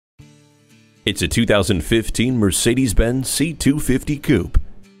It's a 2015 Mercedes-Benz C250 Coupe.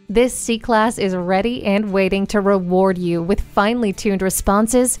 This C-Class is ready and waiting to reward you with finely tuned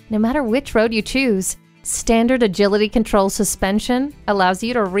responses no matter which road you choose. Standard agility control suspension allows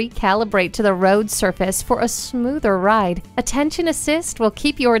you to recalibrate to the road surface for a smoother ride. Attention assist will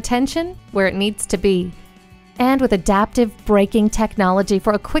keep your attention where it needs to be. And with adaptive braking technology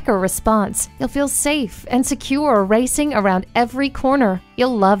for a quicker response, you'll feel safe and secure racing around every corner.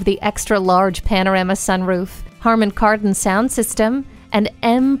 You'll love the extra-large panorama sunroof, Harman Kardon sound system, and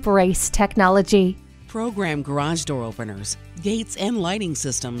M-Brace technology. Program garage door openers, gates, and lighting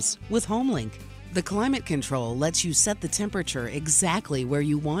systems with HomeLink. The climate control lets you set the temperature exactly where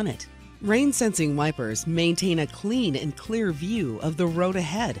you want it. Rain-sensing wipers maintain a clean and clear view of the road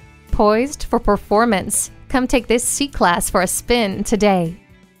ahead. Poised for performance. Come take this C-Class for a spin today.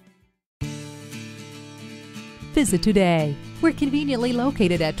 Visit today. We're conveniently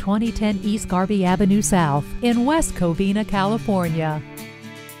located at 2010 East Garvey Avenue South in West Covina, California.